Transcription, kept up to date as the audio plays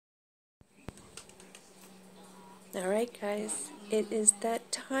Alright guys, it is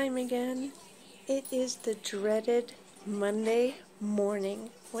that time again. It is the dreaded Monday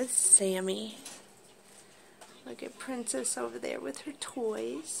morning with Sammy. Look at Princess over there with her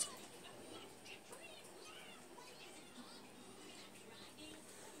toys.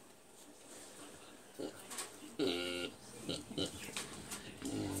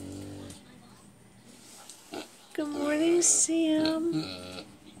 Good morning, Sam.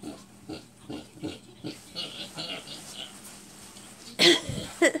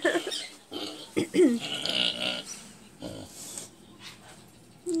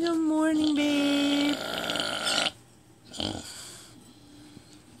 Good morning, babe.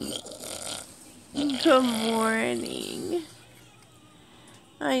 Good morning.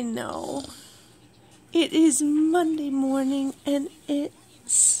 I know. It is Monday morning and it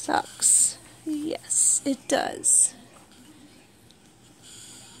sucks. Yes, it does.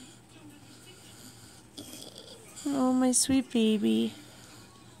 Oh, my sweet baby.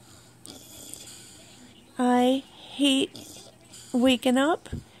 I hate waking up,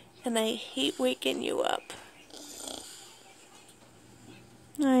 and I hate waking you up.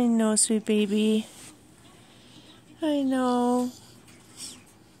 I know, sweet baby. I know.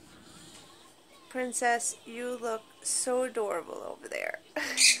 Princess, you look so adorable over there.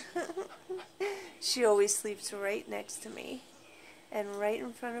 She always sleeps right next to me, and right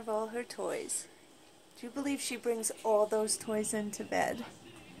in front of all her toys. Do you believe she brings all those toys into bed?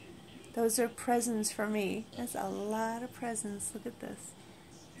 Those are presents for me. That's a lot of presents. Look at this.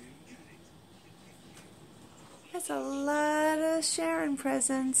 That's a lot of Sharon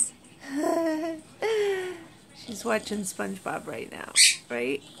presents. She's watching SpongeBob right now,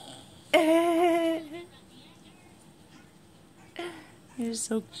 right? You're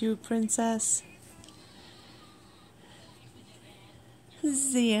so cute, Princess.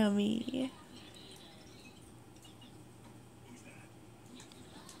 Sammy.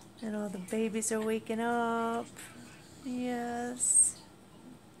 And all the babies are waking up. Yes.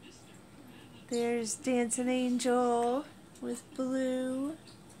 There's Dancing Angel with Blue.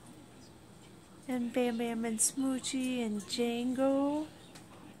 And Bam Bam and Smoochie and Django.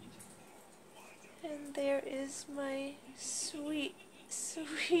 And there is my sweet,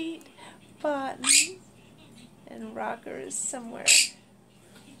 sweet Button. And Rocker is somewhere.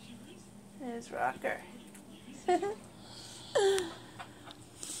 There's Rocker.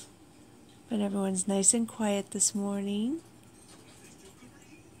 But everyone's nice and quiet this morning.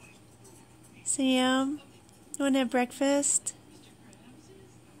 Sam, you want to have breakfast?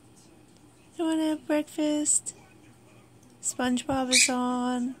 You want to have breakfast? SpongeBob is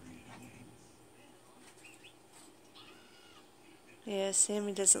on. Yeah,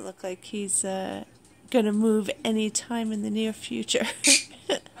 Sammy doesn't look like he's gonna move any time in the near future.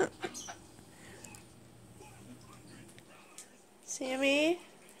 Sammy?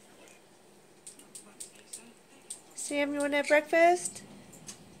 Sam, you want to have breakfast?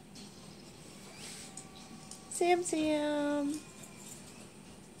 Sam.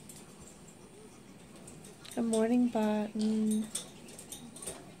 Good morning, Button.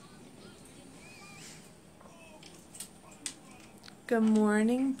 Good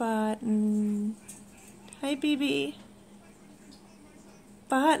morning, Button. Hi, BB.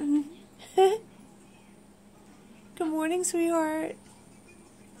 Button. Good morning, sweetheart.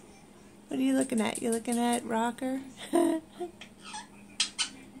 What are you looking at? You looking at Rocker? You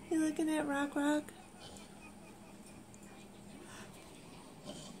looking at Rock?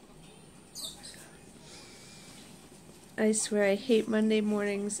 I swear I hate Monday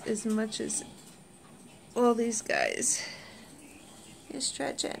mornings as much as all these guys. You're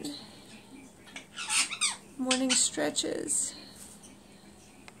stretching. Morning stretches.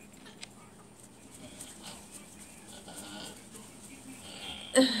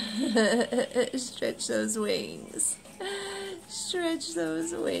 Stretch those wings. Stretch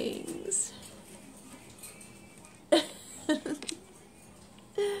those wings. Can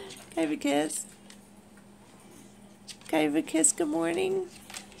I have a kiss? Can I have a kiss? Good morning.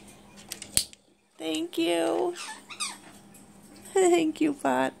 Thank you. Thank you,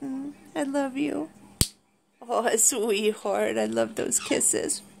 Button. I love you. Oh, sweetheart. I love those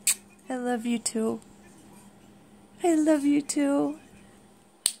kisses. I love you too. I love you too.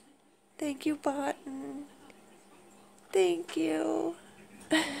 Thank you, Button. Thank you.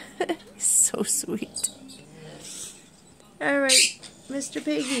 So sweet. Alright, Mr.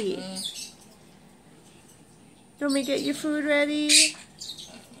 Piggy. You want me to get your food ready?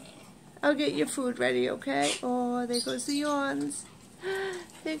 I'll get your food ready, okay? Oh, there goes the yawns.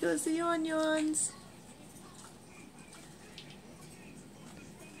 There goes the yawns.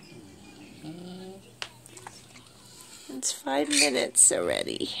 It's 5 minutes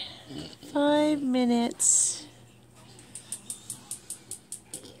already. 5 minutes.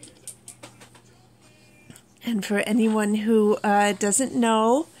 And for anyone who doesn't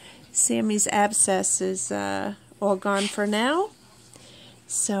know, Sammy's abscess is all gone for now.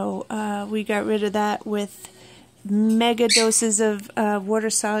 So we got rid of that with mega doses of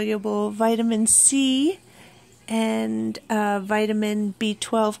water-soluble vitamin C and vitamin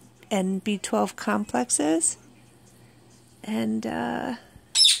B12 and B12 complexes. And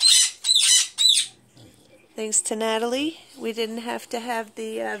thanks to Natalie, we didn't have to have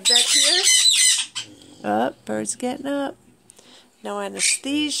the vet here. Oh, bird's getting up. No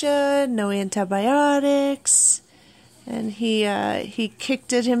anesthesia, no antibiotics, and he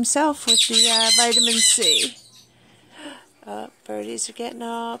kicked it himself with the vitamin C. Oh, birdies are getting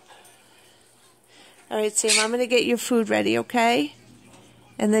up. All right, Sam, I'm gonna get your food ready, okay?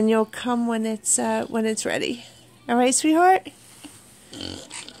 And then you'll come when it's ready. All right, sweetheart?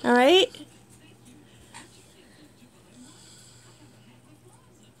 All right?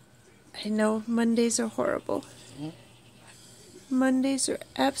 I know Mondays are horrible. Mondays are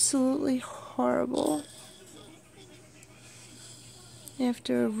absolutely horrible.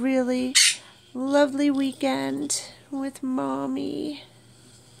 After a really lovely weekend with Mommy.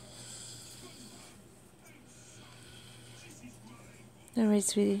 All right,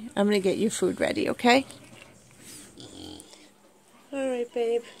 sweetie. I'm going to get your food ready, okay? All right,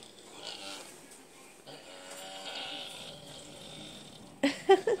 babe.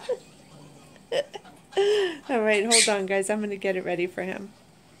 All right, hold on, guys. I'm going to get it ready for him.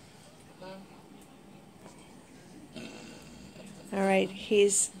 All right,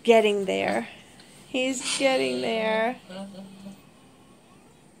 he's getting there. He's getting there.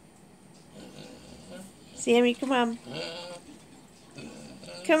 Sammy, come on.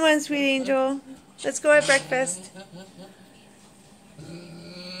 Come on, sweet angel. Let's go at breakfast.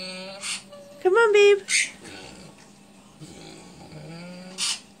 Come on, babe.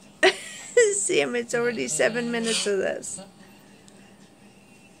 Sam, it's already 7 minutes of this.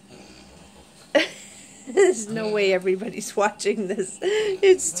 There's no way everybody's watching this.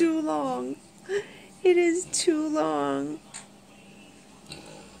 It's too long. It is too long.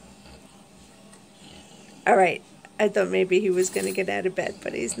 All right. I thought maybe he was going to get out of bed,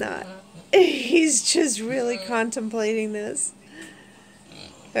 but he's not. He's just really contemplating this.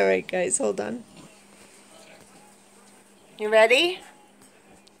 All right, guys, hold on. You ready?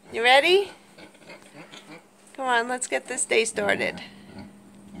 You ready? Come on, let's get this day started.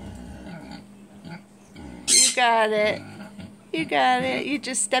 You got it. You got it. You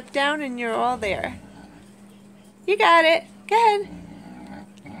just step down and you're all there. You got it. Go ahead.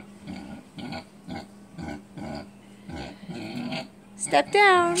 Step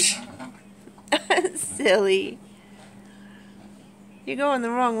down. Silly. You're going the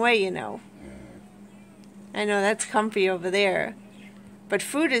wrong way, you know. I know that's comfy over there. But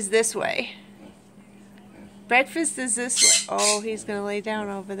food is this way. Breakfast is this way. Oh, he's going to lay down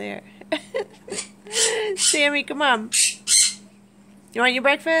over there. Sammy, come on. You want your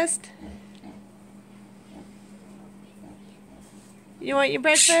breakfast? You want your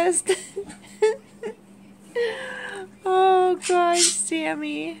breakfast? Oh, gosh,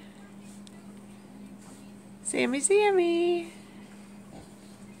 Sammy. Sammy, Sammy.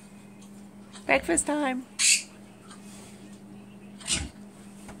 Breakfast time.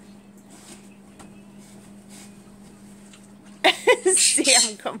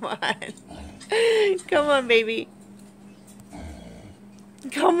 Sam, come on. Come on, baby.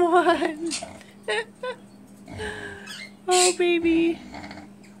 Come on. Oh, baby.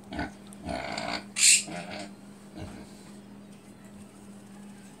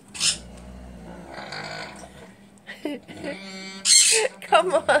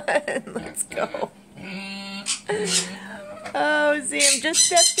 Come on, let's go. Oh, Sam, just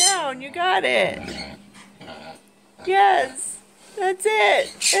step down. You got it. Yes, that's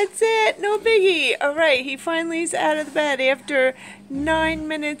it. That's it. No biggie. All right, he finally is out of the bed after 9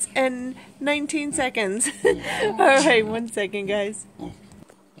 minutes and 19 seconds. All right, 1 second, guys. All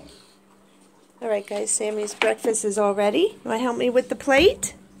right, guys, Sammy's breakfast is all ready. You want to help me with the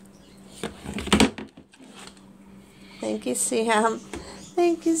plate? Thank you, Sam.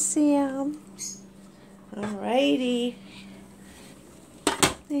 Thank you, Sam. All righty.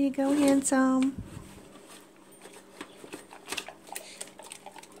 There you go, handsome.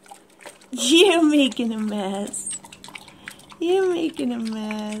 You're making a mess. You're making a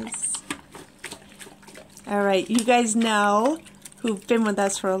mess. All right, you guys know, who've been with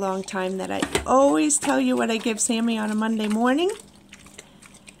us for a long time, that I always tell you what I give Sammy on a Monday morning,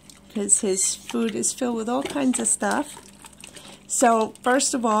 because his food is filled with all kinds of stuff. So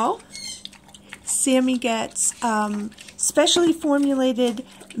first of all, Sammy gets specially formulated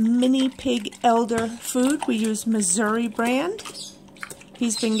mini pig elder food. We use Missouri brand.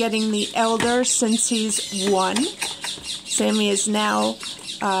 He's been getting the elder since he's 1. Sammy is now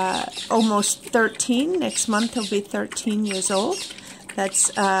almost 13. Next month he'll be 13 years old. That's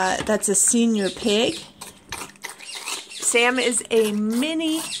a senior pig. Sam is a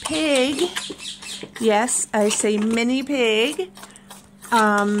mini pig. Yes, I say mini pig.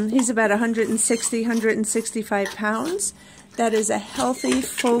 He's about 160, 165 pounds. That is a healthy,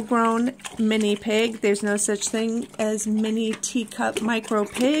 full-grown mini pig. There's no such thing as mini teacup micro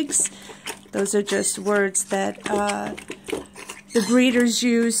pigs. Those are just words that the breeders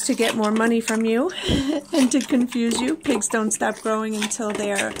use to get more money from you and to confuse you. Pigs don't stop growing until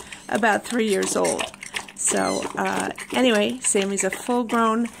they're about 3 years old. So anyway, Sammy's a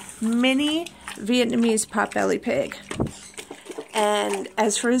full-grown mini Vietnamese potbelly pig. And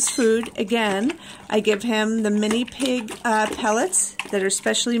as for his food, again, I give him the mini pig pellets that are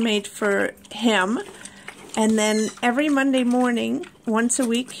specially made for him. And then every Monday morning, once a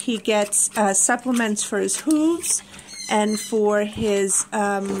week, he gets supplements for his hooves and for his,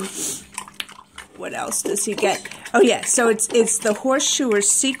 what else does he get? Oh yeah, so it's the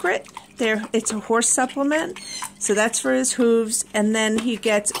Horseshoer's Secret. It's a horse supplement, so that's for his hooves, and then he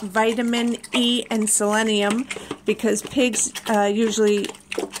gets vitamin E and selenium because pigs usually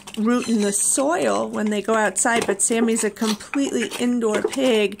root in the soil when they go outside, but Sammy's a completely indoor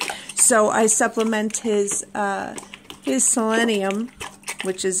pig, so I supplement his selenium,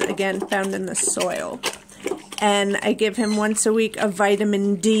 which is again found in the soil, and I give him once a week a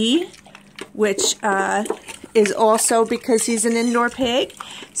vitamin D, which is also because he's an indoor pig,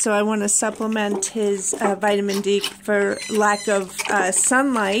 so I want to supplement his vitamin D for lack of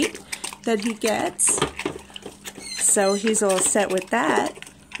sunlight that he gets. So he's all set with that.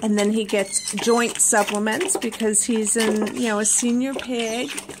 And then he gets joint supplements because he's a senior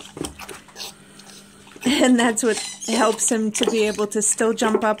pig. And that's what helps him to be able to still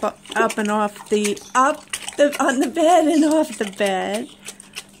jump up and off on the bed and off the bed.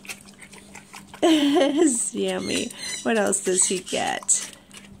 Yummy. What else does he get?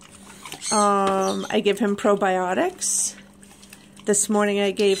 I give him probiotics. This morning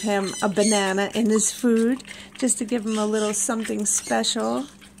I gave him a banana in his food just to give him a little something special.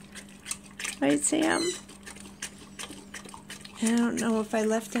 Right, Sam? I don't know if I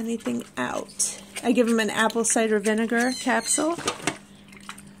left anything out. I give him an apple cider vinegar capsule.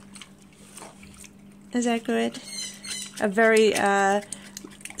 Is that good? A very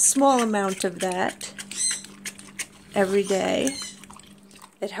small amount of that every day.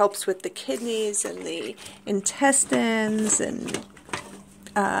 It helps with the kidneys and the intestines and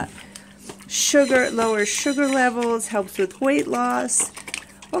sugar, lowers sugar levels, helps with weight loss,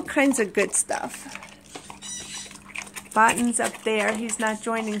 all kinds of good stuff. Botton's up there. He's not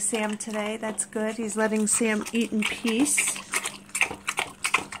joining Sam today. That's good. He's letting Sam eat in peace.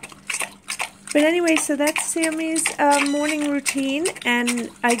 But anyway, so that's Sammy's morning routine, and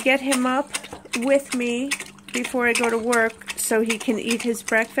I get him up with me before I go to work so he can eat his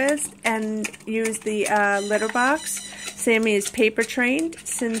breakfast and use the litter box. Sammy is paper trained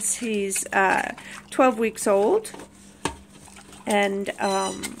since he's 12 weeks old, and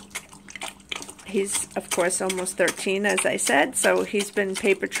he's, of course, almost 13, as I said, so he's been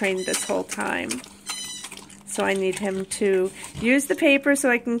paper trained this whole time. So I need him to use the paper so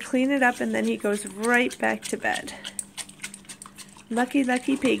I can clean it up, and then he goes right back to bed. Lucky,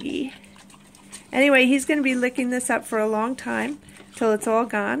 lucky piggy. Anyway, he's going to be licking this up for a long time, till it's all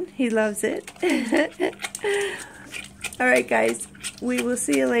gone. He loves it. Alright guys, we will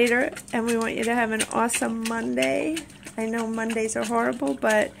see you later, and we want you to have an awesome Monday. I know Mondays are horrible,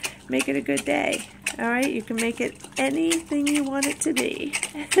 but make it a good day. Alright, you can make it anything you want it to be.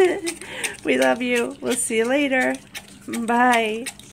 We love you. We'll see you later. Bye.